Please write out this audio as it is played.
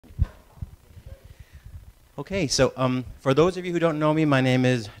Okay, so for those of you who don't know me, my name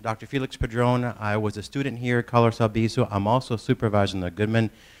is Dr. Felix Padron. I was a student here at Carlos Albizu. I'm also supervising the Goodman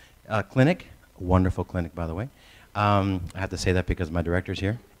Clinic, a wonderful clinic, by the way. I have to say that because my director's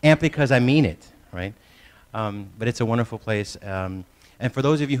here, and because I mean it, right? But it's a wonderful place. And for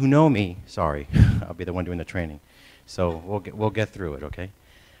those of you who know me, sorry, I'll be the one doing the training. So we'll get through it, okay?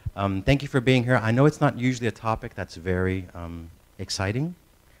 Thank you for being here. I know it's not usually a topic that's very exciting,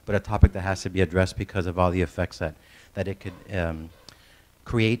 but a topic that has to be addressed because of all the effects that it could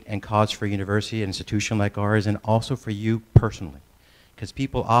create and cause for a university, an institution like ours, and also for you personally. Because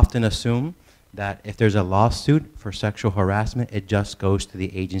people often assume that if there's a lawsuit for sexual harassment, it just goes to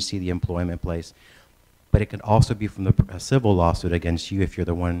the agency, the employment place. But it can also be from a civil lawsuit against you if you're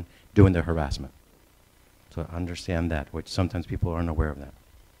the one doing the harassment. So understand that, which sometimes people aren't aware of that.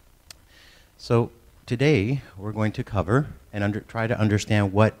 So today, we're going to cover and try to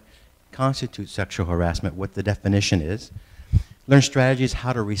understand what constitutes sexual harassment, what the definition is, learn strategies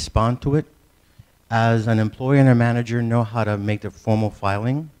how to respond to it. As an employer and a manager, know how to make the formal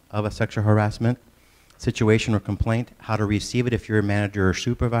filing of a sexual harassment situation or complaint, how to receive it if you're a manager or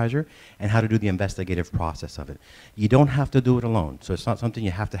supervisor, and how to do the investigative process of it. You don't have to do it alone, so it's not something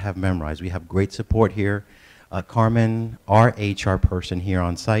you have to have memorized. We have great support here. Carmen, our HR person here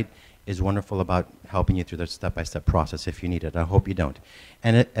on site, is wonderful about helping you through the step-by-step process if you need it. I hope you don't.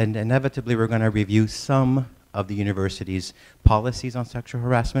 And inevitably, we're going to review some of the university's policies on sexual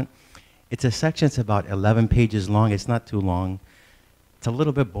harassment. It's a section that's about 11 pages long. It's not too long. It's a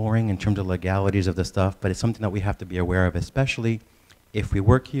little bit boring in terms of legalities of the stuff, but it's something that we have to be aware of, especially if we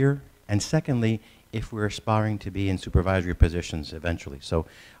work here, and secondly, if we're aspiring to be in supervisory positions eventually. So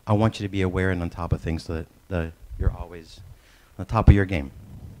I want you to be aware and on top of things so that you're always on top of your game.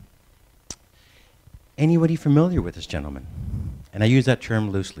 Anybody familiar with this gentleman? And I use that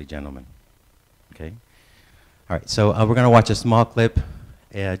term loosely, gentlemen. Okay? All right, so we're going to watch a small clip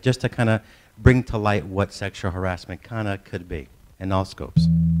just to kind of bring to light what sexual harassment kind of could be in all scopes.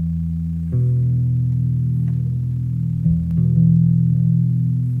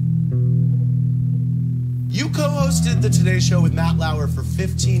 You co-hosted the Today Show with Matt Lauer for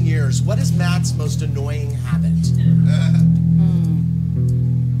 15 years. What is Matt's most annoying habit?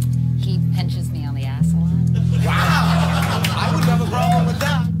 He pinches me on the ass a lot. Wow! I wouldn't have a problem with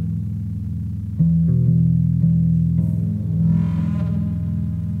that.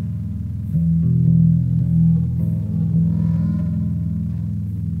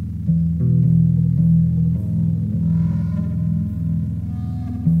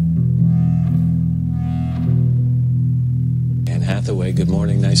 Hathaway, good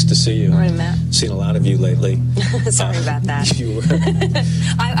morning. Nice to see you. Morning, Matt. Seen a lot of you lately. Sorry about that. You were.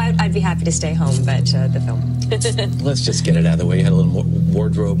 I'd be happy to stay home, but the film. Let's just get it out of the way. You had a little more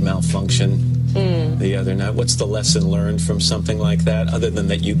wardrobe malfunction the other night. What's the lesson learned from something like that, other than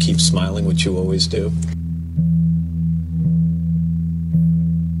that you keep smiling, which you always do?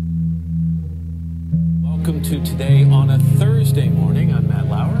 Welcome to Today on a Thursday morning. I'm Matt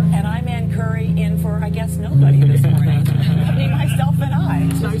Lauer. And I'm Ann Curry, in for, I guess, nobody this morning. Myself and I.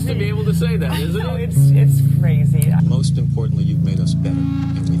 It's nice to be able to say that, isn't it? It's crazy. Most importantly, you've made us better,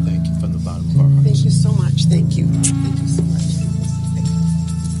 and we thank you from the bottom of our hearts. Thank you so much. Thank you. Thank you so much.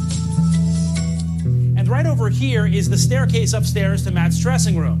 And right over here is the staircase upstairs to Matt's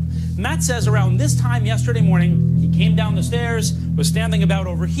dressing room. Matt says around this time yesterday morning, he came down the stairs, was standing about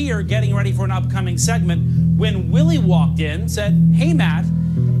over here getting ready for an upcoming segment, when Willie walked in, said, "Hey, Matt,"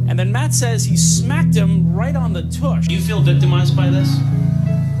 and then Matt says he smacked him right on the tush. Do you feel victimized by this?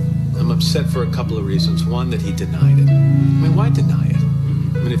 I'm upset for a couple of reasons. One, that he denied it. I mean, why deny it?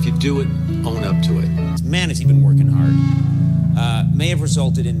 I mean, if you do it, own up to it. Man, has he been working hard. May have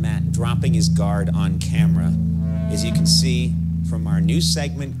resulted in Matt dropping his guard on camera, as you can see from our new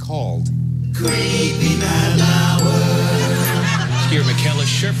segment called Creepy Matt Lauer. Here, Michaela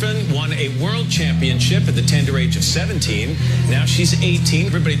Schiffrin won a world championship at the tender age of 17. Now she's 18.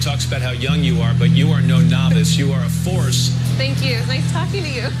 Everybody talks about how young you are, but you are no novice. You are a force. Thank you. It's nice talking to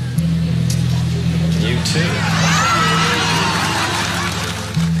you. You too.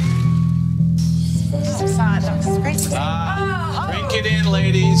 Drink it in,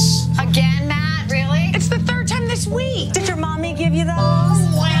 ladies. Again, Matt? Really? It's the third time this week. Did your mommy give you those?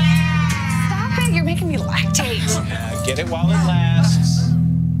 Stop it. You're making me lactate. Get it while it lasts.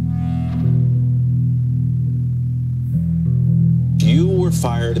 You were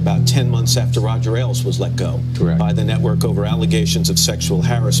fired about 10 months after Roger Ailes was let go. Correct. By the network over allegations of sexual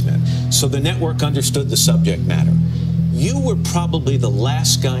harassment. So the network understood the subject matter. you were probably the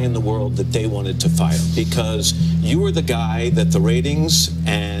last guy in the world that they wanted to fire, because you were the guy that the ratings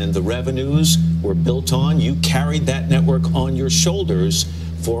and the revenues were built on. You carried that network on your shoulders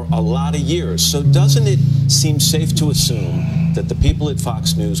for a lot of years. So doesn't it seem safe to assume that the people at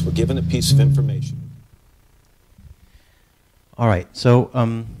Fox News were given a piece of information? All right, so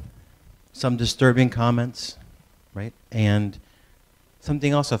some disturbing comments, right? And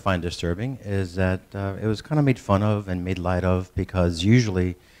something else I find disturbing is that it was kind of made fun of and made light of, because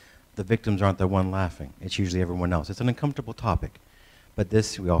usually the victims aren't the one laughing. It's usually everyone else. It's an uncomfortable topic. But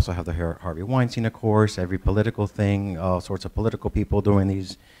this, we also have the Harvey Weinstein, of course, every political thing, all sorts of political people doing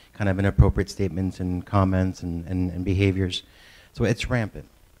these kind of inappropriate statements and comments and behaviors. So it's rampant.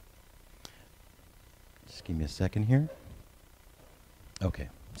 Just give me a second here. Okay,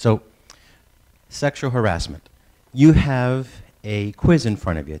 so sexual harassment. You have a quiz in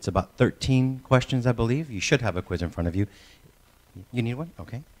front of you. It's about 13 questions, I believe. You should have a quiz in front of you. You need one?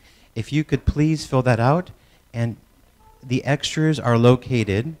 Okay. If you could please fill that out, and the extras are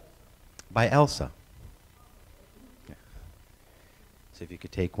located by Elsa. Yeah. So if you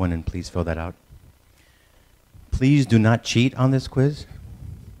could take one and please fill that out. Please do not cheat on this quiz.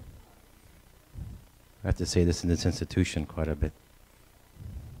 I have to say this in this institution quite a bit.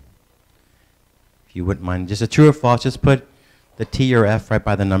 If you wouldn't mind, just a true or false, just put the T or F right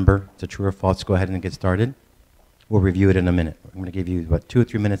by the number. It's a true or false. Go ahead and get started. We'll review it in a minute. I'm going to give you, what, 2 or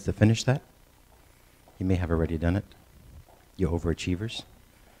 3 minutes to finish that. You may have already done it. You overachievers.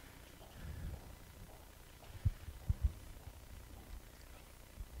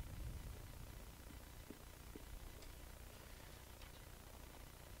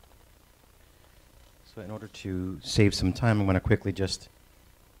 So in order to save some time, I'm going to quickly just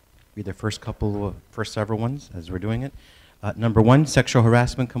read the first several ones as we're doing it. Number 1, sexual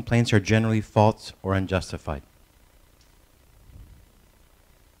harassment complaints are generally false or unjustified.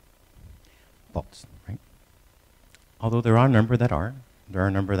 False, right? Although there are a number that are. There are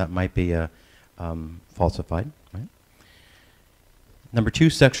a number that might be falsified, right? Number 2,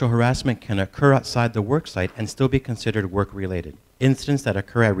 sexual harassment can occur outside the work site and still be considered work-related. Incidents that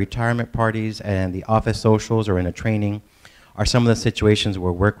occur at retirement parties and the office socials or in a training are some of the situations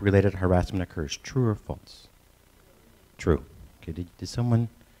where work-related harassment occurs. True or false? True. Okay, did someone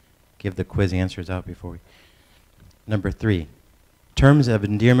give the quiz answers out before we? Number 3, terms of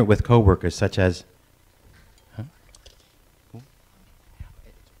endearment with coworkers such as,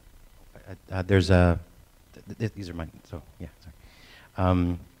 these are mine, so yeah,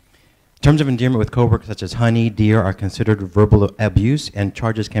 sorry. Terms of endearment with coworkers such as honey, dear are considered verbal abuse, and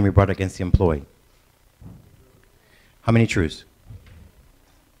charges can be brought against the employee. How many truths?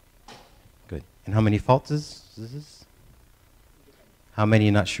 Good. And how many falses is this? How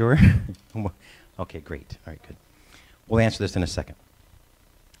many not sure? Okay, great. All right, good. We'll answer this in a second.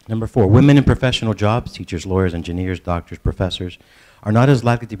 Number 4, women in professional jobs, teachers, lawyers, engineers, doctors, professors, are not as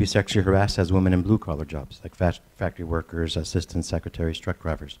likely to be sexually harassed as women in blue-collar jobs, like factory workers, assistants, secretaries, truck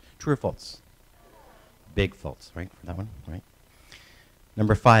drivers. True or false? Big false, right, for that one, right?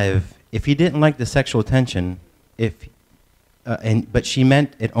 Number 5, if he didn't like the sexual attention, but she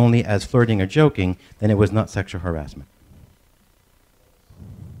meant it only as flirting or joking, then it was not sexual harassment.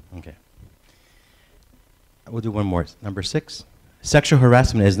 Okay. We'll do one more. Number 6. Sexual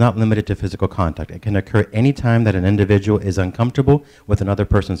harassment is not limited to physical contact. It can occur any time that an individual is uncomfortable with another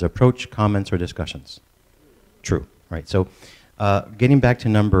person's approach, comments, or discussions. True, right? So getting back to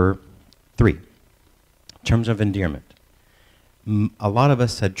number 3, terms of endearment. A lot of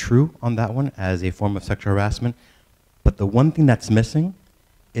us said true on that one as a form of sexual harassment, but the one thing that's missing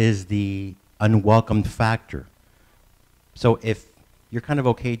is the unwelcomed factor. So if you're kind of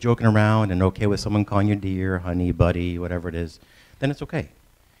okay joking around and okay with someone calling you dear, honey, buddy, whatever it is, then it's okay.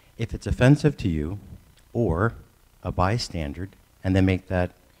 If it's offensive to you or a bystander, and they make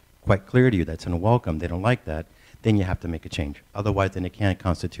that quite clear to you that's unwelcome, they don't like that, then you have to make a change. Otherwise, then it can't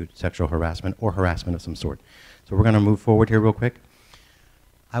constitute sexual harassment or harassment of some sort. So we're going to move forward here real quick.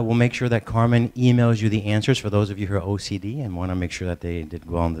 I will make sure that Carmen emails you the answers for those of you who are OCD and want to make sure that they did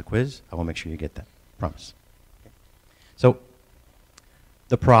well on the quiz. I will make sure you get that. Promise. Okay. So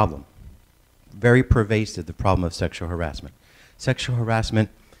the problem, very pervasive, the problem of sexual harassment. Sexual harassment,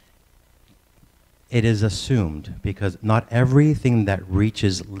 it is assumed, because not everything that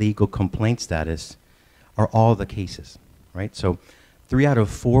reaches legal complaint status are all the cases, right? So 3 out of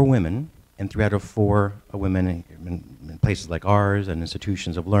 4 women and 3 out of 4 women in places like ours and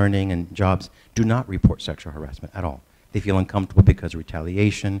institutions of learning and jobs do not report sexual harassment at all. They feel uncomfortable because of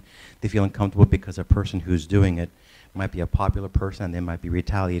retaliation. They feel uncomfortable because a person who's doing it might be a popular person and they might be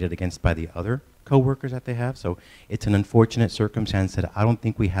retaliated against by the other coworkers that they have. So it's an unfortunate circumstance that I don't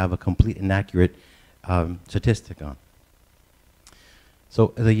think we have a complete and accurate statistic on.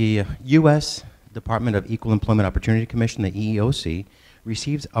 So the U.S. Department of Equal Employment Opportunity Commission, the EEOC,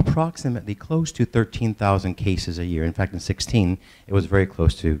 receives approximately close to 13,000 cases a year. In fact, in 16, it was very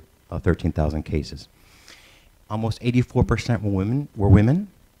close to 13,000 cases. Almost 84% were women,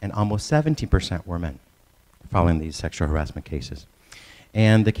 and almost 70% were men following these sexual harassment cases.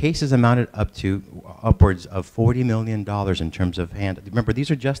 And the cases amounted up to upwards of $40 million in terms of remember,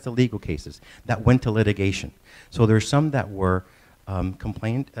 these are just the legal cases that went to litigation. So there's some that were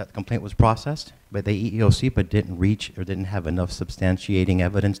complaint was processed by the EEOC but didn't reach or didn't have enough substantiating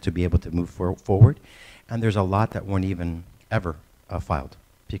evidence to be able to move forward. And there's a lot that weren't even ever filed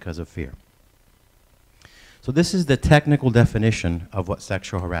because of fear. So this is the technical definition of what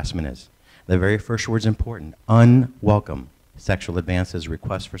sexual harassment is. The very first word is important: unwelcome sexual advances,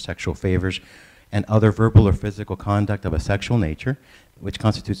 requests for sexual favors, and other verbal or physical conduct of a sexual nature, which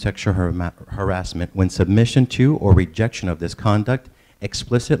constitutes sexual harassment when submission to or rejection of this conduct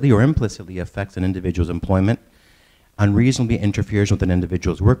explicitly or implicitly affects an individual's employment, unreasonably interferes with an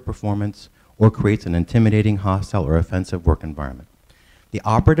individual's work performance, or creates an intimidating, hostile, or offensive work environment. The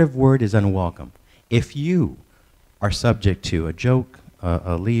operative word is unwelcome. If you are subject to a joke,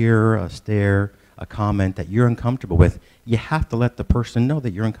 a leer, a stare, a comment that you're uncomfortable with, you have to let the person know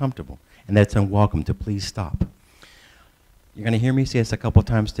that you're uncomfortable and that it's unwelcome, to please stop. You're going to hear me say this a couple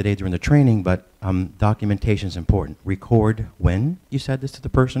times today during the training, but documentation is important. Record when you said this to the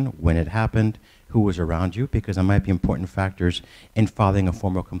person, when it happened, who was around you, because there might be important factors in filing a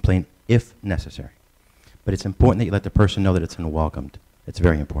formal complaint if necessary. But it's important that you let the person know that it's unwelcomed. It's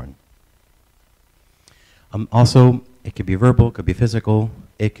very important. Also, it could be verbal, it could be physical,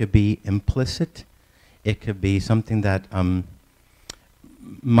 it could be implicit, it could be something that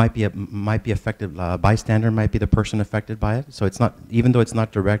might be affected. Bystander might be the person affected by it. So it's not, even though it's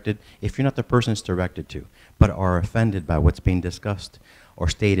not directed, if you're not the person it's directed to, but are offended by what's being discussed or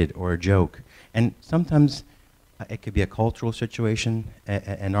stated or a joke. And sometimes it could be a cultural situation.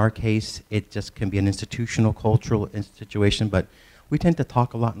 In our case, it just can be an institutional, cultural situation, but we tend to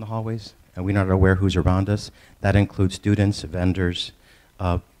talk a lot in the hallways, and we're not aware who's around us. That includes students, vendors,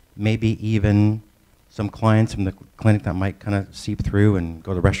 maybe even some clients from the clinic that might kind of seep through and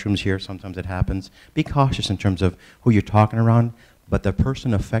go to the restrooms here. Sometimes it happens. Be cautious in terms of who you're talking around, but the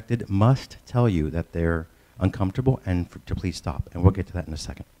person affected must tell you that they're uncomfortable and to please stop. And we'll get to that in a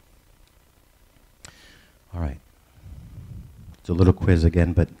second. All right. It's a little quiz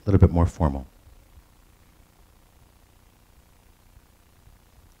again, but a little bit more formal.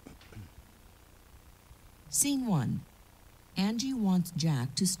 Scene 1. Angie wants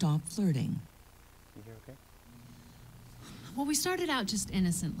Jack to stop flirting. You hear okay? Well, we started out just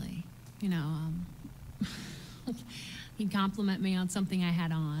innocently. You know, he'd compliment me on something I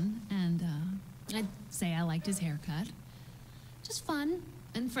had on, and I'd say I liked his haircut. Just fun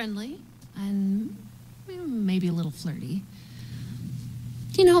and friendly, and maybe a little flirty.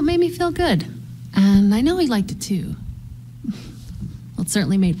 You know, it made me feel good, and I know he liked it too. Well, it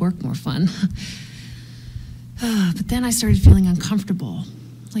certainly made work more fun. But then I started feeling uncomfortable,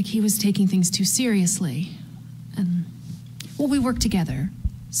 like he was taking things too seriously. And, well, we work together,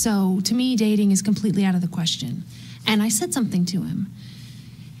 so to me, dating is completely out of the question. And I said something to him.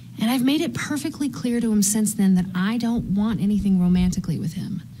 And I've made it perfectly clear to him since then that I don't want anything romantically with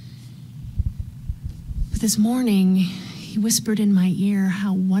him. But this morning, he whispered in my ear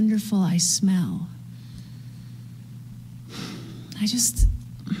how wonderful I smell.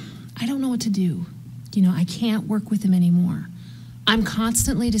 I don't know what to do. You know, I can't work with him anymore. I'm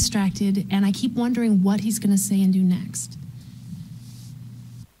constantly distracted, and I keep wondering what he's going to say and do next.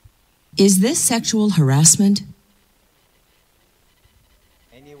 Is this sexual harassment?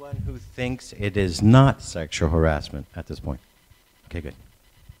 Anyone who thinks it is not sexual harassment at this point? Okay, good.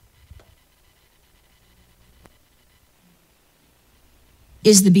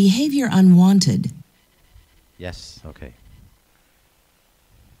 Is the behavior unwanted? Yes, okay.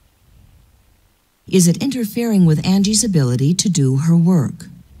 Is it interfering with Angie's ability to do her work?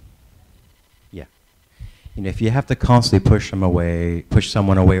 Yeah. You know, if you have to constantly push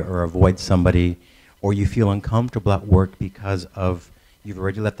someone away or avoid somebody, or you feel uncomfortable at work because of you've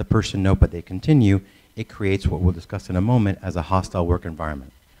already let the person know but they continue, it creates what we'll discuss in a moment as a hostile work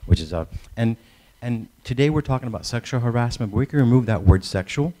environment, which is and today we're talking about sexual harassment, but we can remove that word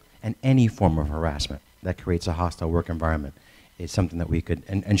sexual, and any form of harassment that creates a hostile work environment is something that we could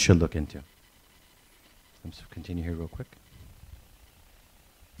and should look into. Let's continue here real quick.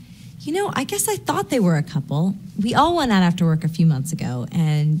 You know, I guess I thought they were a couple. We all went out after work a few months ago,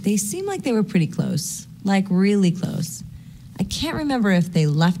 and they seemed like they were pretty close, like really close. I can't remember if they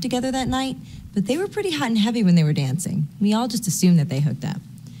left together that night, but they were pretty hot and heavy when they were dancing. We all just assumed that they hooked up.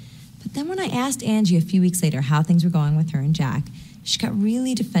 But then when I asked Angie a few weeks later how things were going with her and Jack, she got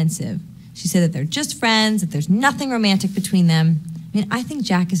really defensive. She said that they're just friends, that there's nothing romantic between them. I mean, I think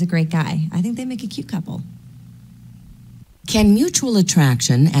Jack is a great guy. I think they make a cute couple. Can mutual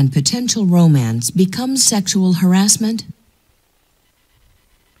attraction and potential romance become sexual harassment?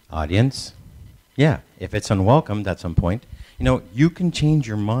 Audience? Yeah, if it's unwelcomed at some point, you know, you can change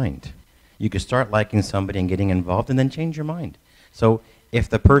your mind. You can start liking somebody and getting involved and then change your mind. So if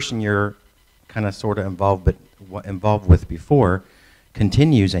the person you're kind of sort of involved with before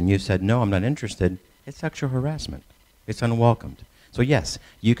continues and you said, no, I'm not interested, it's sexual harassment. It's unwelcomed. So yes,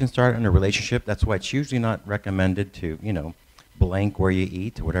 you can start in a relationship. That's why it's usually not recommended to, you know, blank where you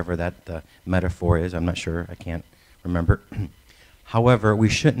eat, whatever that metaphor is. I'm not sure. I can't remember. However, we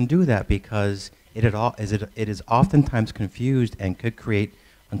shouldn't do that because it is oftentimes confused and could create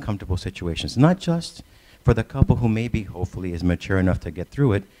uncomfortable situations. Not just for the couple who maybe, hopefully, is mature enough to get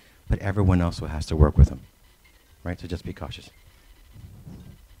through it, but everyone else who has to work with them. Right? So just be cautious.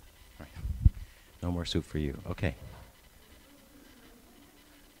 All right. No more soup for you. Okay.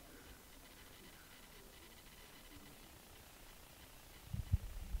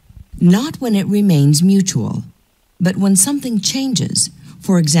 Not when it remains mutual, but when something changes.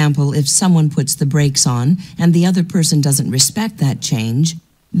 For example, if someone puts the brakes on and the other person doesn't respect that change,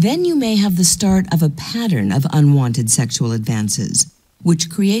 then you may have the start of a pattern of unwanted sexual advances,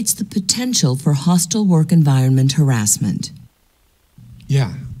 which creates the potential for hostile work environment harassment.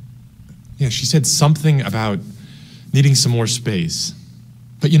 Yeah, she said something about needing some more space.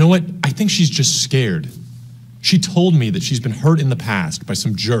 But you know what? I think she's just scared. She told me that she's been hurt in the past by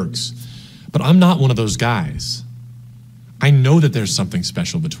some jerks, but I'm not one of those guys. I know that there's something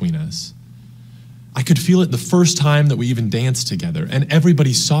special between us. I could feel it the first time that we even danced together, and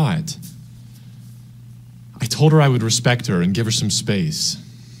everybody saw it. I told her I would respect her and give her some space.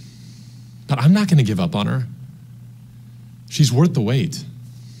 But I'm not going to give up on her. She's worth the wait.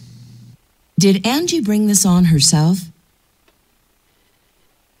 Did Angie bring this on herself?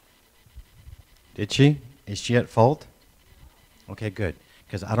 Did she? Is she at fault? Okay, good.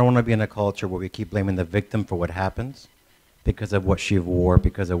 Because I don't want to be in a culture where we keep blaming the victim for what happens because of what she wore,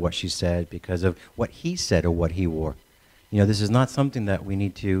 because of what she said, because of what he said or what he wore. You know, this is not something that we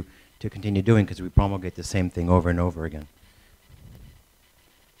need to continue doing because we promulgate the same thing over and over again.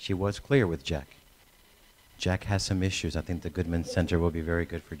 She was clear with Jack. Jack has some issues. I think the Goodman Center will be very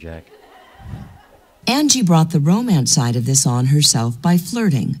good for Jack. Angie brought the romance side of this on herself by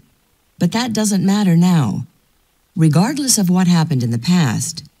flirting. But that doesn't matter now. Regardless of what happened in the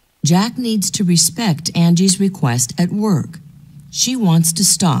past, Jack needs to respect Angie's request at work. She wants to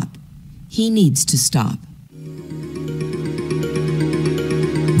stop. He needs to stop.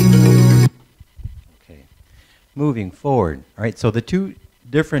 Okay. Moving forward. All right, so the two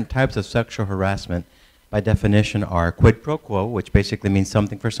different types of sexual harassment by definition are quid pro quo, which basically means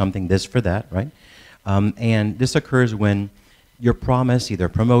something for something, this for that, right? And this occurs when your promise, either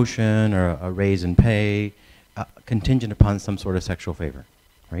promotion or a raise in pay, contingent upon some sort of sexual favor,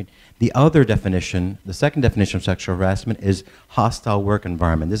 right? The other definition, the second definition of sexual harassment is hostile work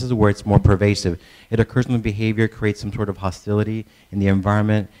environment. This is where it's more pervasive. It occurs when behavior creates some sort of hostility in the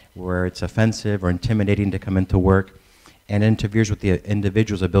environment where it's offensive or intimidating to come into work and interferes with the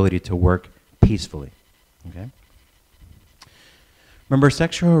individual's ability to work peacefully, okay? Remember,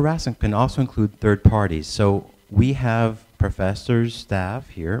 sexual harassment can also include third parties. So we have professors, staff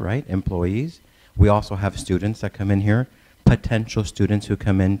here, right? Employees. We also have students that come in here, potential students who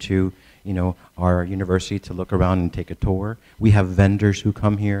come into, you know, our university to look around and take a tour. We have vendors who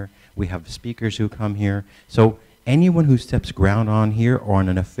come here. We have speakers who come here. So anyone who steps ground on here or on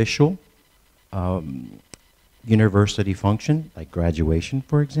an official university function, like graduation,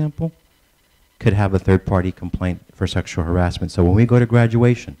 for example, could have a third-party complaint for sexual harassment. So when we go to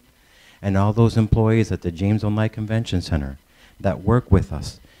graduation, and all those employees at the James Online Convention Center that work with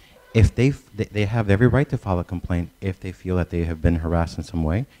us, if they have every right to file a complaint if they feel that they have been harassed in some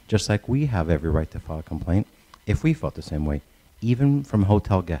way, just like we have every right to file a complaint if we felt the same way, even from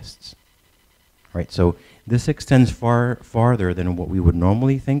hotel guests. Right, so this extends farther than what we would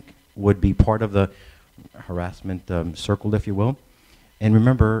normally think would be part of the harassment circle, if you will. And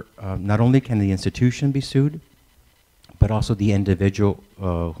remember, not only can the institution be sued, but also the individual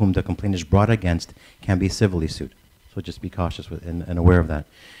whom the complaint is brought against can be civilly sued. So just be cautious with and aware of that.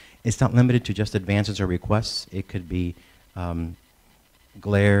 It's not limited to just advances or requests. It could be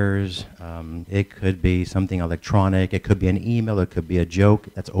glares, it could be something electronic, it could be an email, it could be a joke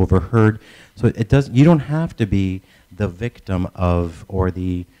that's overheard. So you don't have to be the victim of or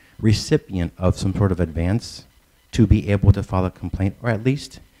the recipient of some sort of advance to be able to file a complaint, or at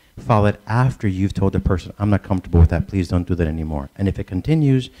least file it after you've told the person, I'm not comfortable with that, please don't do that anymore. And if it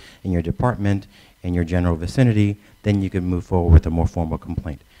continues in your department, in your general vicinity, then you can move forward with a more formal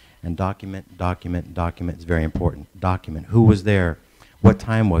complaint. And document is very important. Document, who was there? What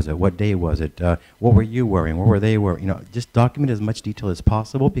time was it? What day was it? What were you wearing? What were they wearing? You know, just document as much detail as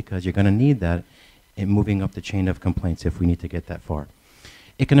possible, because you're going to need that in moving up the chain of complaints if we need to get that far.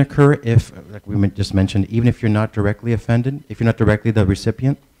 It can occur if, like we just mentioned, even if you're not directly offended, if you're not directly the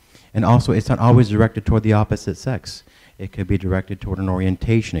recipient, and also it's not always directed toward the opposite sex. It could be directed toward an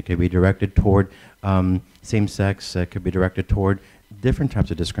orientation. It could be directed toward same sex. It could be directed toward different types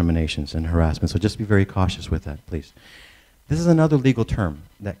of discriminations and harassment. So just be very cautious with that, please. This is another legal term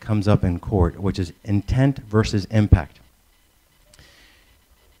that comes up in court, which is intent versus impact.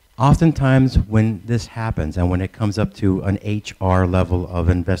 Oftentimes when this happens and when it comes up to an HR level of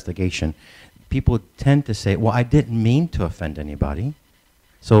investigation, people tend to say, well, I didn't mean to offend anybody.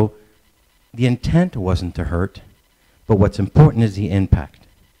 So the intent wasn't to hurt, but what's important is the impact.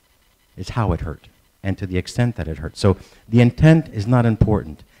 It's how it hurt and to the extent that it hurt. So the intent is not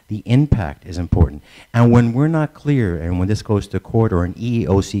important. The impact is important. And when we're not clear, and when this goes to court or an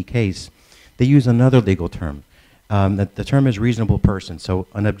EEOC case, they use another legal term. The term is reasonable person. So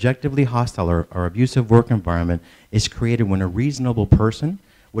an objectively hostile or abusive work environment is created when a reasonable person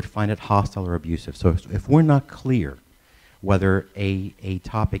would find it hostile or abusive. So if we're not clear whether a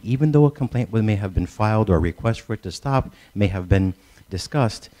topic, even though a complaint may have been filed or a request for it to stop may have been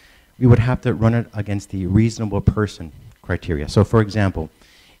discussed, we would have to run it against the reasonable person criteria. So for example,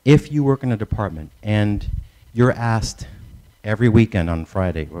 if you work in a department and you're asked every weekend on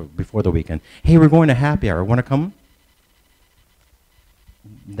Friday or before the weekend, hey, we're going to happy hour, want to come?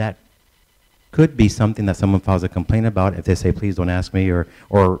 That could be something that someone files a complaint about if they say, please don't ask me, or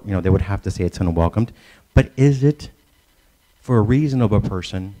you know, they would have to say it's unwelcomed. But is it, for a reasonable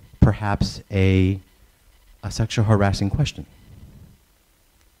person, perhaps a sexual harassing question?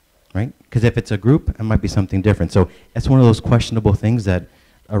 Right? Because if it's a group, it might be something different. So it's one of those questionable things that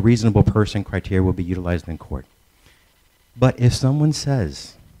a reasonable person criteria will be utilized in court. But if someone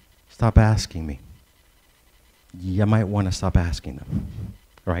says, stop asking me, you might want to stop asking them,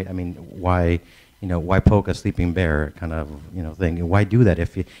 right? I mean, why poke a sleeping bear kind of, thing? Why do that?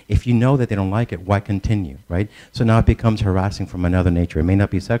 If you know that they don't like it, why continue, right? So now it becomes harassing from another nature. It may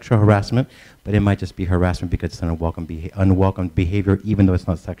not be sexual harassment, but it might just be harassment because it's an unwelcome behavior, even though it's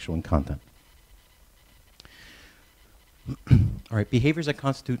not sexual in content. All right, behaviors that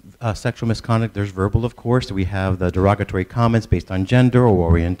constitute sexual misconduct, there's verbal, of course. We have the derogatory comments based on gender or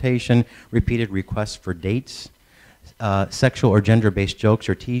orientation, repeated requests for dates, sexual or gender-based jokes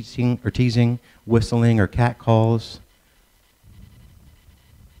or teasing, whistling or catcalls,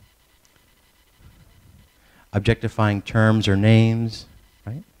 objectifying terms or names,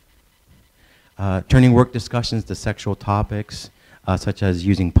 right? Turning work discussions to sexual topics, such as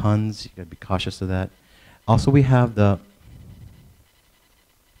using puns. You gotta be cautious of that. Also, we have the,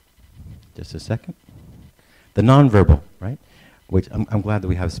 just a second, the nonverbal, right? Which I'm glad that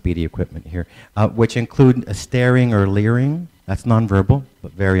we have speedy equipment here, which include a staring or leering. That's nonverbal,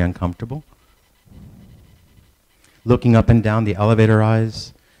 but very uncomfortable. Looking up and down the elevator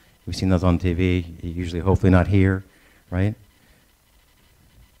eyes. We've seen those on TV, usually hopefully not here, right?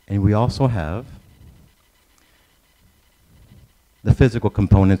 And we also have the physical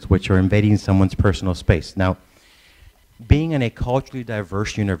components, which are invading someone's personal space. Now, being in a culturally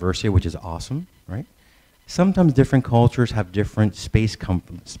diverse university, which is awesome, right? Sometimes different cultures have different space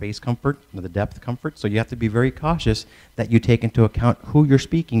comfort, the depth comfort, so you have to be very cautious that you take into account who you're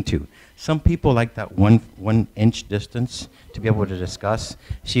speaking to. Some people like that one inch distance to be able to discuss,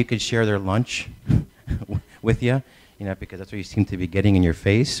 so you could share their lunch with you, because that's what you seem to be getting in your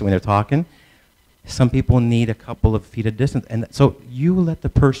face when they're talking. Some people need a couple of feet of distance, and so you let the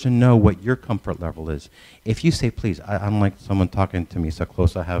person know what your comfort level is. If you say, please, I don't like someone talking to me so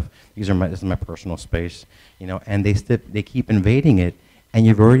close, this is my personal space, and they keep invading it, and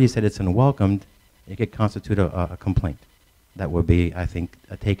you've already said it's unwelcomed, it could constitute a complaint that would be, I think,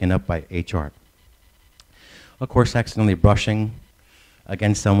 taken up by HR. Of course, accidentally brushing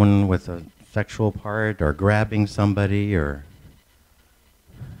against someone with a sexual part, or grabbing somebody, or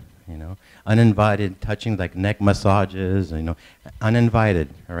uninvited touching, like neck massages, uninvited,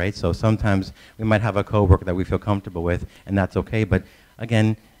 all right? So sometimes we might have a coworker that we feel comfortable with, and that's okay, but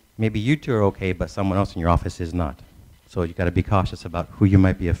again, maybe you two are okay, but someone else in your office is not. So you got to be cautious about who you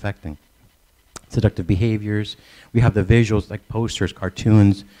might be affecting. Seductive behaviors. We have the visuals like posters,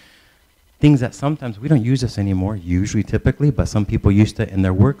 cartoons, things that sometimes we don't use this anymore, usually, typically, but some people used to in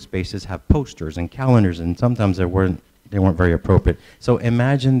their workspaces have posters and calendars, and sometimes they weren't very appropriate. So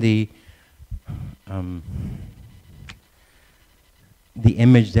imagine the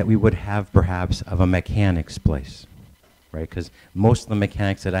image that we would have perhaps of a mechanic's place, right? Because most of the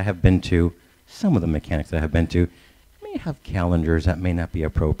mechanics that I have been to, some of the mechanics that I have been to, may have calendars that may not be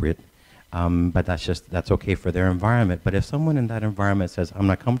appropriate, but that's okay for their environment. But if someone in that environment says, I'm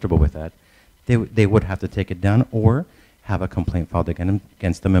not comfortable with that, they would have to take it down or have a complaint filed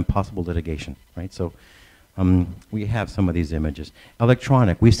against them in possible litigation, right? So we have some of these images.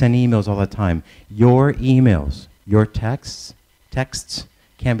 Electronic, we send emails all the time. Your emails, your texts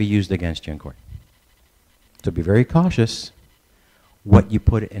can be used against you in court. So be very cautious what you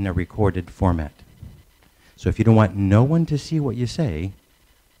put in a recorded format. So if you don't want no one to see what you say,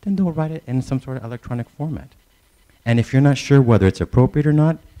 then don't write it in some sort of electronic format. And if you're not sure whether it's appropriate or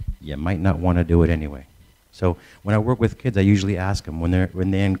not, you might not want to do it anyway. So when I work with kids, I usually ask them when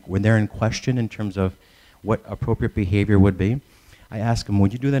they're in question in terms of what appropriate behavior would be, I ask them,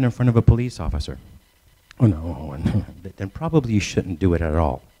 would you do that in front of a police officer? Oh no, then probably you shouldn't do it at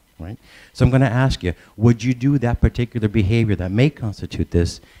all, right? So I'm going to ask you, would you do that particular behavior that may constitute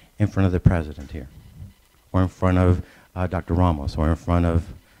this in front of the president here? Or in front of Dr. Ramos, or in front of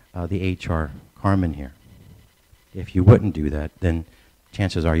the HR Carmen here? If you wouldn't do that, then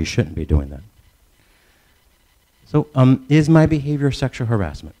chances are you shouldn't be doing that. So is my behavior sexual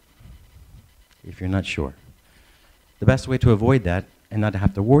harassment? If you're not sure. The best way to avoid that and not to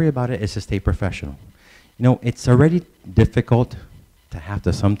have to worry about it is to stay professional. You know, it's already difficult to have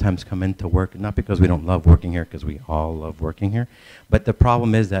to sometimes come into work, not because we don't love working here, because we all love working here, but the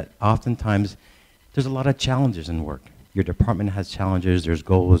problem is that oftentimes there's a lot of challenges in work. Your department has challenges, there's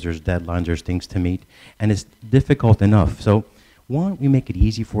goals, there's deadlines, there's things to meet, and it's difficult enough. So why don't we make it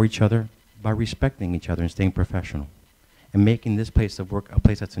easy for each other by respecting each other and staying professional and making this place of work a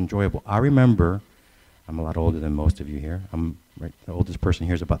place that's enjoyable. I remember, I'm a lot older than most of you here. I'm right, the oldest person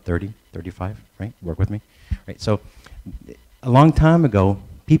here is about 30, 35, right? Work with me. Right, so a long time ago,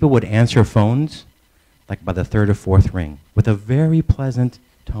 people would answer phones like by the third or fourth ring with a very pleasant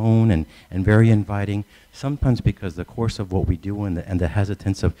tone and very inviting, sometimes because the course of what we do and the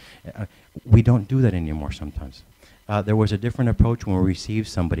hesitance of, we don't do that anymore sometimes. There was a different approach when we received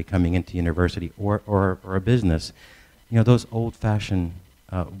somebody coming into university or a business. You know, those old-fashioned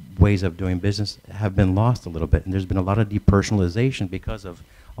ways of doing business have been lost a little bit, and there's been a lot of depersonalization because of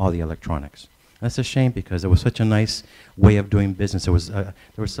all the electronics. That's a shame because it was such a nice way of doing business. There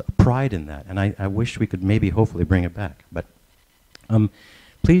was pride in that, and I wish we could maybe hopefully bring it back. But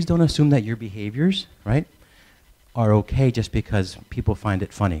please don't assume that your behaviors, right, are okay just because people find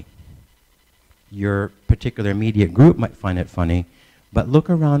it funny. Your particular immediate group might find it funny, but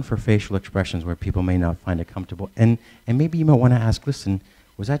look around for facial expressions where people may not find it comfortable. And maybe you might want to ask, listen,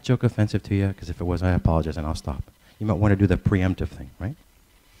 was that joke offensive to you? Because if it was, I apologize, and I'll stop. You might want to do the preemptive thing, right?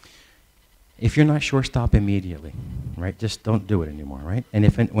 If you're not sure, stop immediately, right? Just don't do it anymore, right? And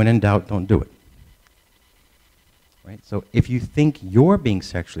when in doubt, don't do it. Right? So if you think you're being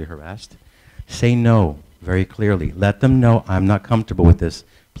sexually harassed, say no very clearly. Let them know, I'm not comfortable with this.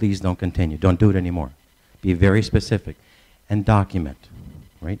 Please don't continue. Don't do it anymore. Be very specific. And document,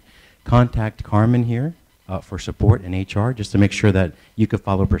 right? Contact Carmen here for support in HR just to make sure that you could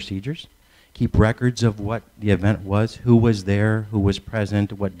follow procedures. Keep records of what the event was, who was there, who was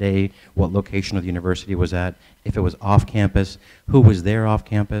present, what day, what location of the university was at, if it was off campus, who was there off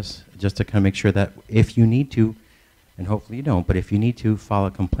campus, just to kind of make sure that if you need to, and hopefully you don't, but if you need to file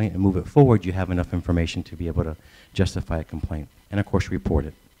a complaint and move it forward, you have enough information to be able to justify a complaint. And of course, report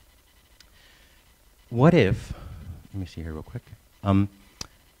it. What if, let me see here real quick,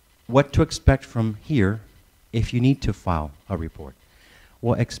 what to expect from here if you need to file a report?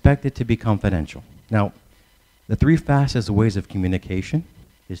 Well, expect it to be confidential. Now, the three fastest ways of communication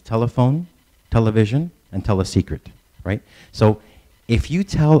is telephone, television, and tell a secret, right? So if you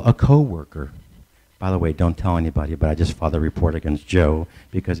tell a coworker, by the way, don't tell anybody, but I just filed a report against Joe,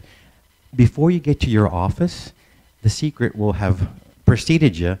 because before you get to your office, the secret will have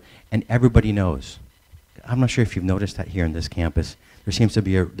preceded you, and everybody knows. I'm not sure if you've noticed that here in this campus. There seems to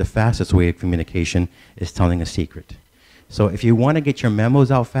be the fastest way of communication is telling a secret. So if you want to get your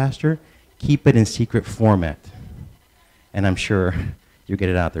memos out faster, keep it in secret format. And I'm sure you'll get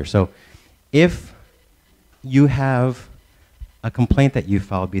it out there. So if you have a complaint that you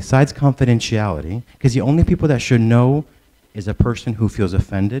filed, besides confidentiality, because the only people that should know is a person who feels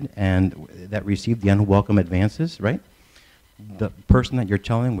offended and that received the unwelcome advances, right? the person that you're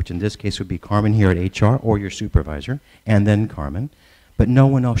telling, which in this case would be Carmen here at HR or your supervisor, and then Carmen, but no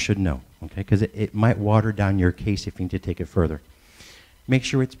one else should know, okay? Because it might water down your case if you need to take it further. Make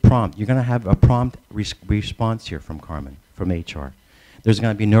sure it's prompt. You're going to have a prompt response here from Carmen, from HR. There's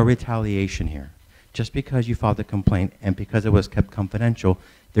going to be no retaliation here. Just because you filed a complaint and because it was kept confidential,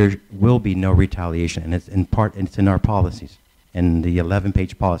 there will be no retaliation, and it's in our policies, in the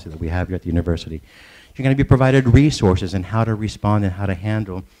 11-page policy that we have here at the university. You're going to be provided resources on how to respond and how to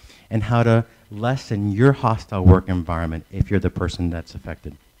handle and how to lessen your hostile work environment if you're the person that's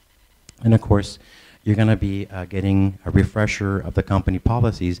affected. And of course, you're going to be getting a refresher of the company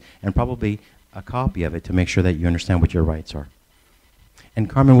policies and probably a copy of it to make sure that you understand what your rights are. And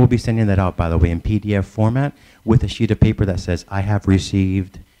Carmen will be sending that out, by the way, in PDF format with a sheet of paper that says, I have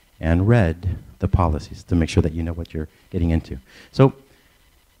received and read the policies, to make sure that you know what you're getting into. So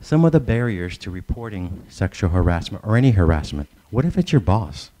some of the barriers to reporting sexual harassment or any harassment. What if it's your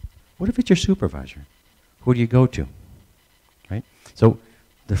boss? What if it's your supervisor? Who do you go to? Right? So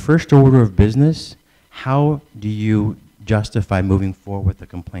the first order of business, how do you justify moving forward with the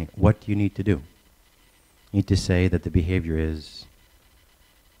complaint? What do you need to do? You need to say that the behavior is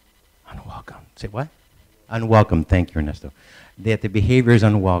unwelcome. Say what? Unwelcome. Thank you, Ernesto. That the behavior is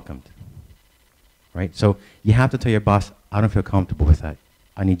unwelcomed. Right? So you have to tell your boss, I don't feel comfortable with that.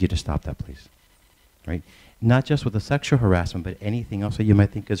 I need you to stop that, please. Right? Not just with the sexual harassment, but anything else that you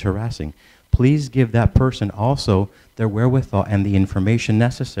might think is harassing. Please give that person also their wherewithal and the information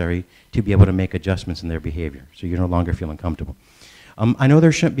necessary to be able to make adjustments in their behavior, so you're no longer feeling comfortable. I know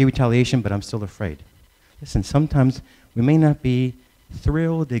there shouldn't be retaliation, but I'm still afraid. Listen, sometimes we may not be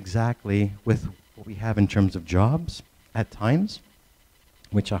thrilled exactly with what we have in terms of jobs at times,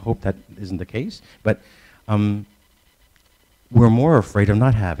 which I hope that isn't the case, but we're more afraid of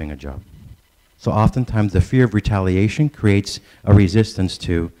not having a job. So oftentimes the fear of retaliation creates a resistance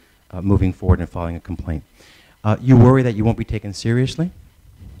to moving forward and filing a complaint. You worry that you won't be taken seriously,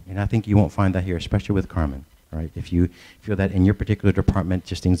 and I think you won't find that here, especially with Carmen. Right? If you feel that in your particular department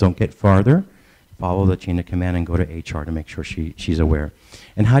just things don't get farther, follow the chain of command and go to HR to make sure she's aware.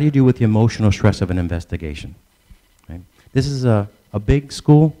 And how do you deal with the emotional stress of an investigation? Right? This is a big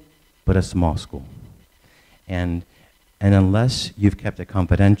school, but a small school. And unless you've kept it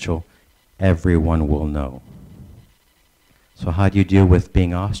confidential, everyone will know. So how do you deal with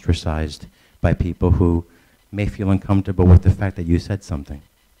being ostracized by people who may feel uncomfortable with the fact that you said something?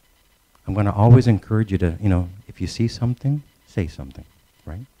 I'm going to always encourage you to, if you see something, say something,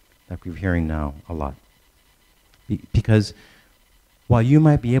 right? Like we're hearing now a lot. Because while you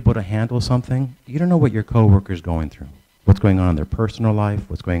might be able to handle something, you don't know what your coworker's going through. What's going on in their personal life,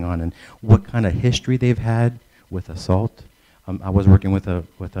 what's going on and what kind of history they've had with assault. I was working with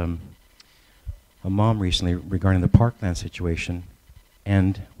a mom recently regarding the Parkland situation,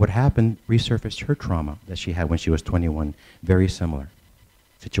 and what happened resurfaced her trauma that she had when she was 21. Very similar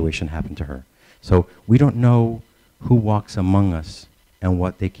situation happened to her. So we don't know who walks among us and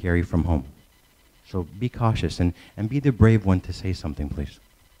what they carry from home. So be cautious and be the brave one to say something, please.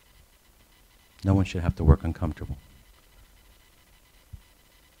 No one should have to work uncomfortable.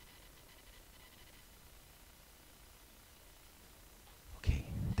 Okay,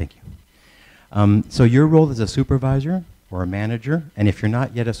 thank you. So your role as a supervisor or a manager, and if you're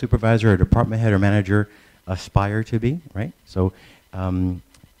not yet a supervisor or department head or manager, aspire to be, right? So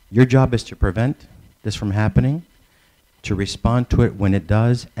your job is to prevent this from happening, to respond to it when it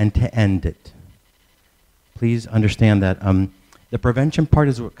does, and to end it. Please understand that the prevention part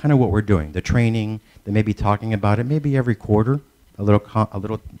is kind of what we're doing. The training, they may be talking about it maybe every quarter, a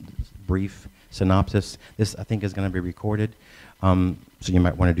little brief synopsis. This, I think, is going to be recorded, so you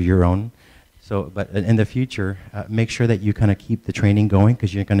might want to do your own. So, but in the future, make sure that you kind of keep the training going,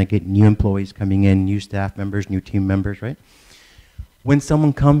 because you're going to get new employees coming in, new staff members, new team members, right? When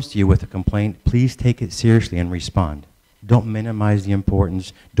someone comes to you with a complaint, please take it seriously and respond. Don't minimize the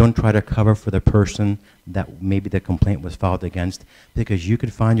importance. Don't try to cover for the person that maybe the complaint was filed against, because you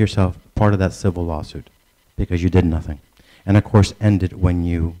could find yourself part of that civil lawsuit because you did nothing. And of course, end it when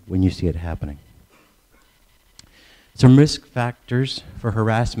you see it happening. Some risk factors for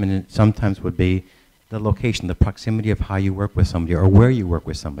harassment sometimes would be the location, the proximity of how you work with somebody or where you work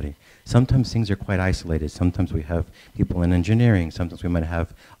with somebody. Sometimes things are quite isolated. Sometimes we have people in engineering. Sometimes we might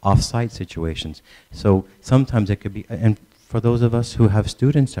have off-site situations. So sometimes it could be, and for those of us who have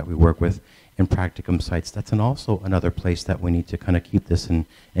students that we work with in practicum sites, that's also another place that we need to kind of keep this in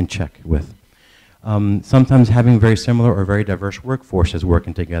check with. Sometimes having very similar or very diverse workforces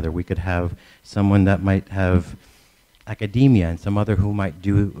working together. We could have someone that might have academia and some other who might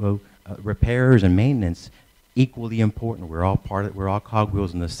do repairs and maintenance. equally important. We're all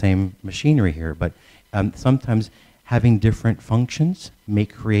cogwheels in the same machinery here, but sometimes having different functions may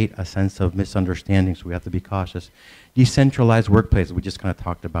create a sense of misunderstanding, so we have to be cautious. Decentralized workplaces, we just kind of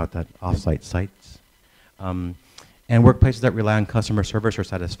talked about that, off-site sites. And workplaces that rely on customer service or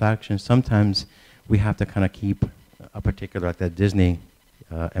satisfaction, sometimes we have to kind of keep a particular, like that Disney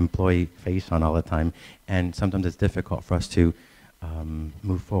employee face on all the time, and sometimes it's difficult for us to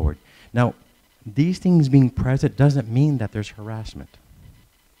move forward. Now, these things being present doesn't mean that there's harassment.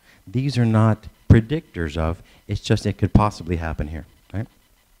 These are not predictors of, it's just it could possibly happen here, right?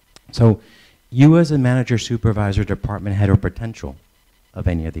 So you as a manager, supervisor, department head, or potential of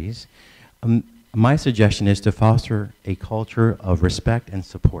any of these, my suggestion is to foster a culture of respect and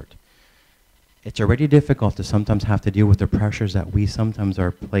support. It's already difficult to sometimes have to deal with the pressures that we sometimes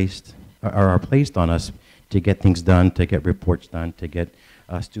are placed on us to get things done, to get reports done, to get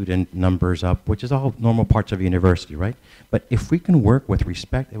student numbers up, which is all normal parts of a university, right? But if we can work with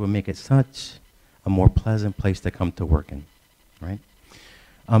respect, it will make it such a more pleasant place to come to work in, right?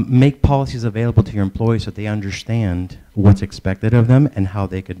 Make policies available to your employees so they understand what's expected of them and how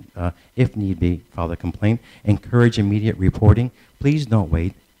they could, if need be, file a complaint. Encourage immediate reporting. Please don't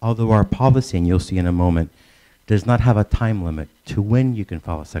wait. Although our policy, and you'll see in a moment, does not have a time limit to when you can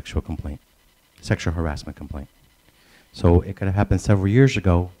file a sexual harassment complaint. So it could have happened several years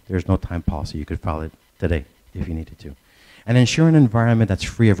ago. There's no time policy. You could file it today if you needed to. And ensure an environment that's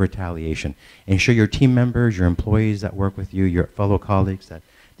free of retaliation. Ensure your team members, your employees that work with you, your fellow colleagues, that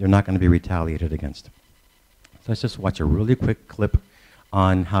they're not going to be retaliated against. So let's just watch a really quick clip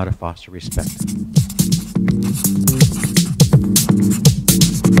on how to foster respect.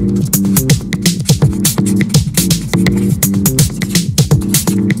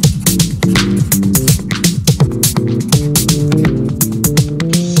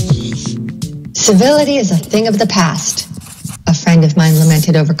 Civility is a thing of the past, a friend of mine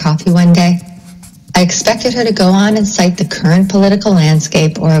lamented over coffee one day. I expected her to go on and cite the current political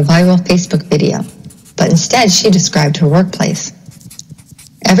landscape or a viral Facebook video, but instead she described her workplace.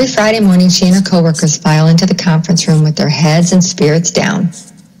 Every Friday morning, she and her coworkers file into the conference room with their heads and spirits down.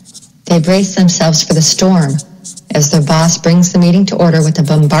 They brace themselves for the storm as their boss brings the meeting to order with a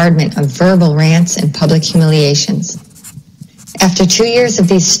bombardment of verbal rants and public humiliations. After 2 years of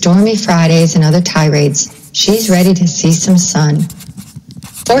these stormy Fridays and other tirades, she's ready to see some sun.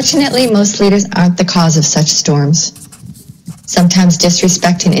 Fortunately, most leaders aren't the cause of such storms. Sometimes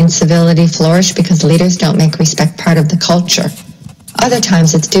disrespect and incivility flourish because leaders don't make respect part of the culture. Other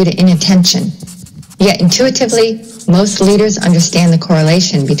times it's due to inattention. Yet intuitively, most leaders understand the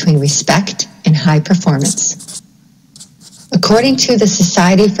correlation between respect and high performance. According to the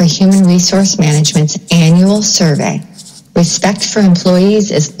Society for Human Resource Management's annual survey, respect for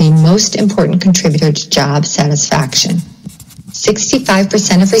employees is the most important contributor to job satisfaction.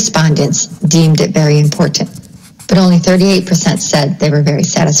 65% of respondents deemed it very important, but only 38% said they were very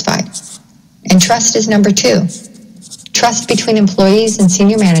satisfied. And trust is number 2. Trust between employees and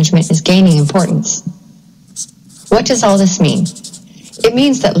senior management is gaining importance. What does all this mean? It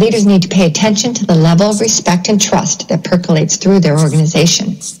means that leaders need to pay attention to the level of respect and trust that percolates through their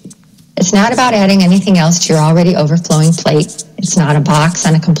organization. It's not about adding anything else to your already overflowing plate. It's not a box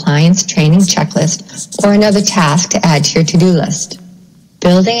on a compliance training checklist or another task to add to your to-do list.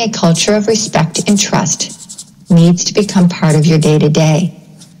 Building a culture of respect and trust needs to become part of your day-to-day.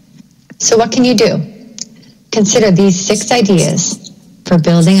 So what can you do? Consider these 6 ideas for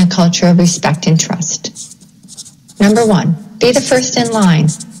building a culture of respect and trust. Number 1, be the first in line.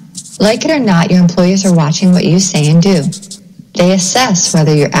 Like it or not, your employees are watching what you say and do. They assess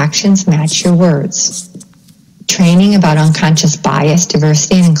whether your actions match your words. Training about unconscious bias,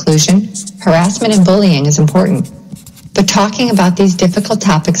 diversity, and inclusion, harassment and bullying is important. But talking about these difficult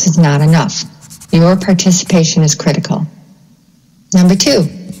topics is not enough. Your participation is critical. Number 2,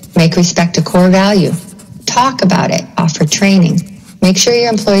 make respect a core value. Talk about it, offer training. Make sure your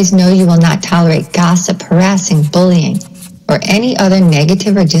employees know you will not tolerate gossip, harassing, bullying, or any other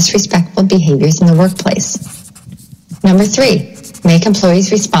negative or disrespectful behaviors in the workplace. Number 3, make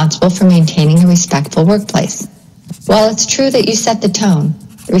employees responsible for maintaining a respectful workplace. While it's true that you set the tone,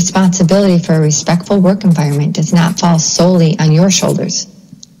 the responsibility for a respectful work environment does not fall solely on your shoulders.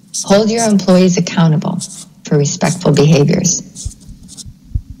 Hold your employees accountable for respectful behaviors.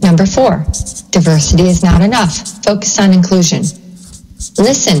 Number 4, diversity is not enough. Focus on inclusion.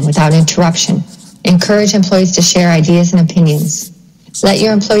 Listen without interruption. Encourage employees to share ideas and opinions. Let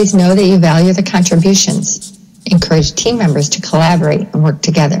your employees know that you value their contributions. Encourage team members to collaborate and work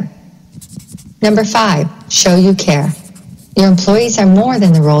together. Number 5, show you care. Your employees are more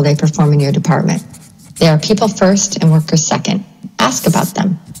than the role they perform in your department. They are people first and workers second. Ask about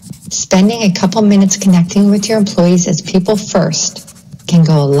them. Spending a couple minutes connecting with your employees as people first can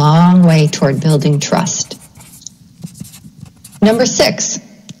go a long way toward building trust. Number 6,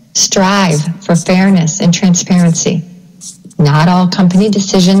 strive for fairness and transparency. Not all company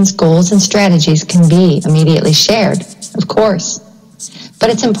decisions, goals, and strategies can be immediately shared, of course. But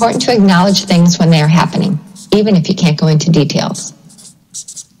it's important to acknowledge things when they are happening, even if you can't go into details.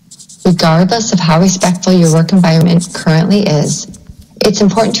 Regardless of how respectful your work environment currently is, it's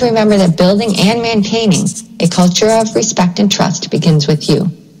important to remember that building and maintaining a culture of respect and trust begins with you.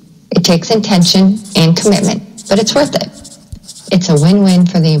 It takes intention and commitment, but it's worth it. It's a win-win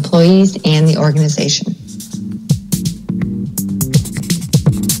for the employees and the organization.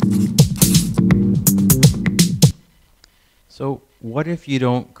 So what if you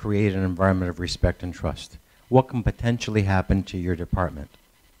don't create an environment of respect and trust? What can potentially happen to your department?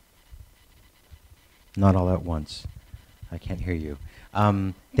 Not all at once. I can't hear you.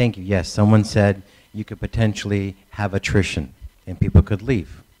 Thank you. Yes, someone said you could potentially have attrition and people could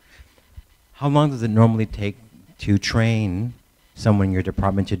leave. How long does it normally take to train someone in your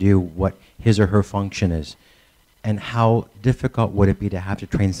department to do what his or her function is? And how difficult would it be to have to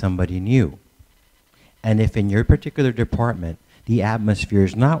train somebody new? And if in your particular department the atmosphere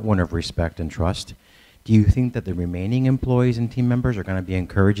is not one of respect and trust, do you think that the remaining employees and team members are going to be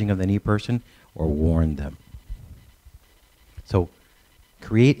encouraging of the new person or warn them? So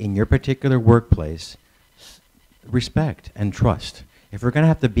create in your particular workplace respect and trust. If we're going to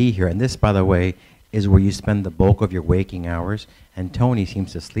have to be here, and this, by the way, is where you spend the bulk of your waking hours, and Tony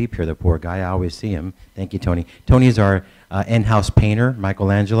seems to sleep here, the poor guy. I always see him. Thank you, Tony. Tony is our in-house painter,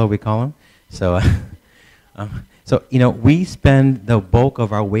 Michelangelo, we call him. So, so, you know, we spend the bulk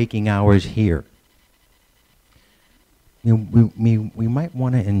of our waking hours here. You know, we might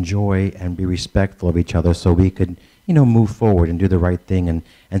want to enjoy and be respectful of each other so we could, you know, move forward and do the right thing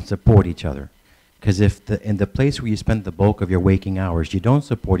and support each other. Because if in the place where you spend the bulk of your waking hours, you don't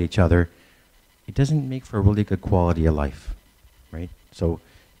support each other, it doesn't make for a really good quality of life, right? So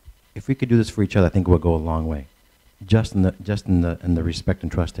if we could do this for each other, I think it would go a long way, just in the respect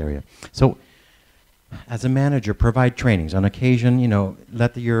and trust area. So as a manager, provide trainings. On occasion, you know,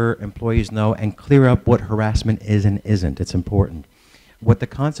 let your employees know and clear up what harassment is and isn't. It's important. What the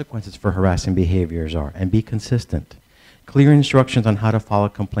consequences for harassing behaviors are, and be consistent. Clear instructions on how to file a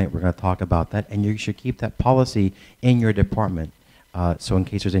complaint. We're going to talk about that, and you should keep that policy in your department. So in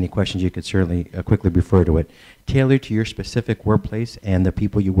case there's any questions, you could certainly quickly refer to it. Tailored to your specific workplace and the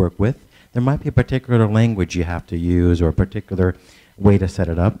people you work with. There might be a particular language you have to use or a particular way to set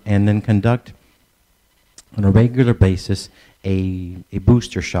it up, and then conduct on a regular basis a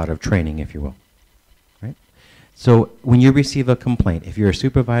booster shot of training, if you will. Right? So when you receive a complaint, if you're a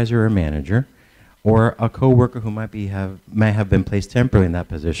supervisor or manager, or a coworker who may have been placed temporarily in that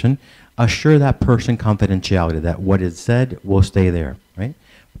position, assure that person confidentiality, that what is said will stay there, right?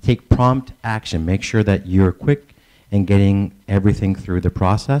 Take prompt action. Make sure that you're quick in getting everything through the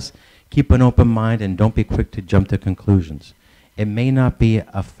process. Keep an open mind and don't be quick to jump to conclusions. It may not be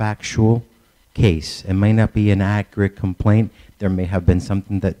a factual case. It may not be an accurate complaint. There may have been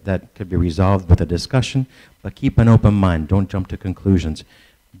something that could be resolved with a discussion, but keep an open mind. Don't jump to conclusions.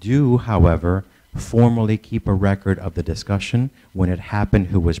 Do, however, formally keep a record of the discussion, when it happened,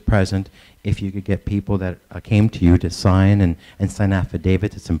 who was present. If you could get people that came to you to sign and sign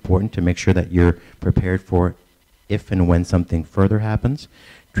affidavits, it's important to make sure that you're prepared for if and when something further happens.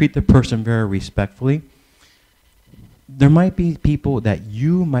 Treat the person very respectfully. There might be people that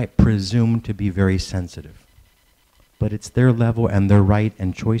you might presume to be very sensitive, but it's their level and their right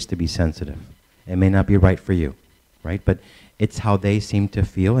and choice to be sensitive. It may not be right for you, right? But it's how they seem to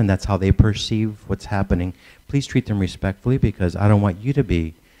feel, and that's how they perceive what's happening. Please treat them respectfully, because I don't want you to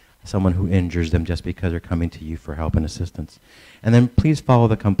be someone who injures them just because they're coming to you for help and assistance. And then please follow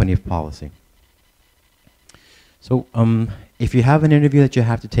the company policy. So if you have an interview that you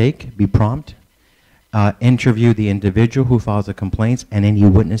have to take, be prompt. Interview the individual who files the complaints and any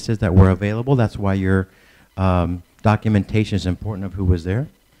witnesses that were available. That's why your documentation is important of who was there.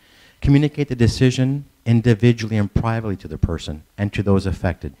 Communicate the decision individually and privately to the person and to those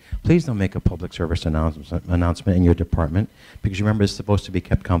affected. Please don't make a public service announcement in your department, because remember, it's supposed to be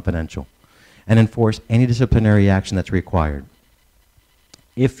kept confidential. And enforce any disciplinary action that's required.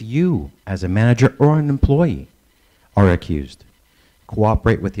 If you, as a manager or an employee, are accused,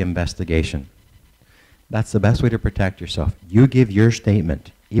 cooperate with the investigation. That's the best way to protect yourself. You give your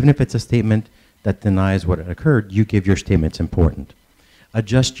statement. Even if it's a statement that denies what occurred, you give your statement. It's important.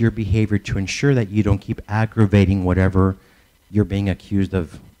 Adjust your behavior to ensure that you don't keep aggravating whatever you're being accused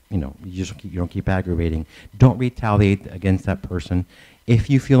of you don't keep aggravating. Don't retaliate against that person. If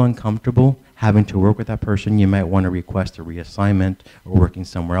you feel uncomfortable having to work with that person, you might want to request a reassignment or working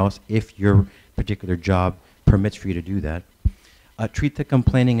somewhere else if your particular job permits for you to do that. Treat the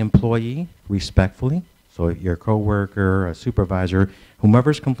complaining employee respectfully. So your coworker, a supervisor,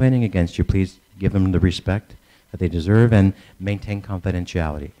 whomever's complaining against you, please give them the respect that they deserve and maintain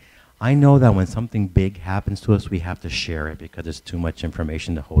confidentiality. I know that when something big happens to us, we have to share it because it's too much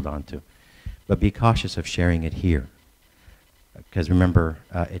information to hold on to. But be cautious of sharing it here. Because remember,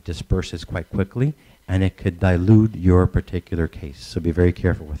 it disperses quite quickly, and it could dilute your particular case. So be very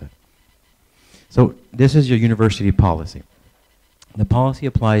careful with it. So this is your university policy. The policy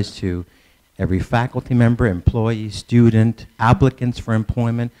applies to every faculty member, employee, student, applicants for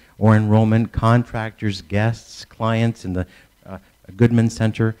employment or enrollment, contractors, guests, clients in the Goodman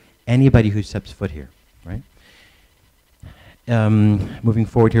Center, anybody who steps foot here, right? Moving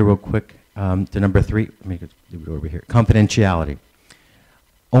forward here real quick to number 3, let me do it over here, confidentiality.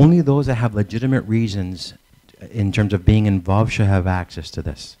 Only those that have legitimate reasons in terms of being involved should have access to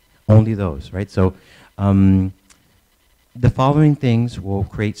this. Only those, right? So the following things will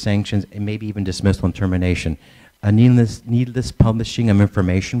create sanctions and maybe even dismissal and termination. A needless publishing of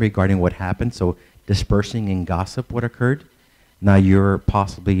information regarding what happened, so dispersing in gossip what occurred. Now you're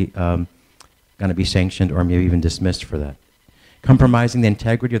possibly going to be sanctioned or maybe even dismissed for that. Compromising the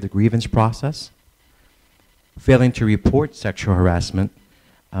integrity of the grievance process. Failing to report sexual harassment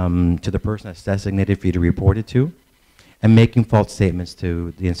to the person that's designated for you to report it to. And making false statements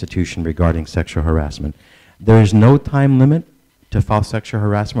to the institution regarding sexual harassment. There is no time limit to file sexual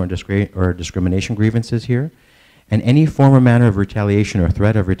harassment or discrimination grievances here, and any form or manner of retaliation or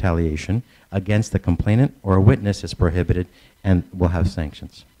threat of retaliation against the complainant or a witness is prohibited and will have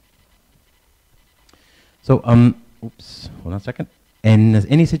sanctions. So, oops, hold on a second. In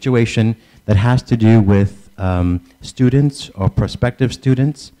any situation that has to do with students or prospective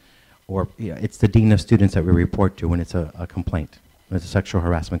students, or it's the dean of students that we report to when it's a complaint, when it's a sexual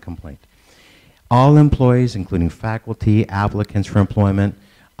harassment complaint. All employees, including faculty, applicants for employment,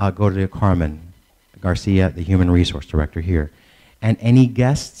 go to Carmen Garcia, the Human Resource Director here. And any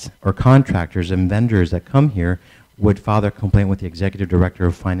guests or contractors and vendors that come here would file their complaint with the Executive Director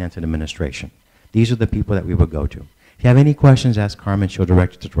of Finance and Administration. These are the people that we would go to. If you have any questions, ask Carmen. She'll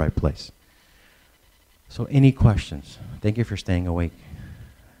direct you to the right place. So any questions? Thank you for staying awake.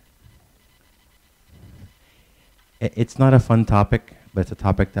 It's not a fun topic, but it's a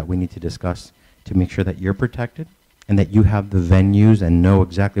topic that we need to discuss to make sure that you're protected and that you have the venues and know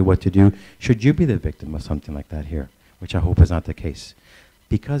exactly what to do should you be the victim of something like that here, which I hope is not the case.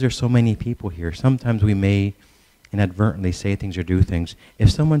 Because there's so many people here, sometimes we may inadvertently say things or do things.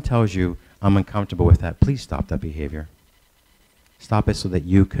 If someone tells you, I'm uncomfortable with that, please stop that behavior. Stop it so that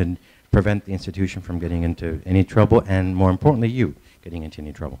you can prevent the institution from getting into any trouble, and more importantly, you getting into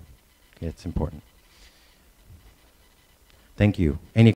any trouble. Okay, it's important. Thank you. Any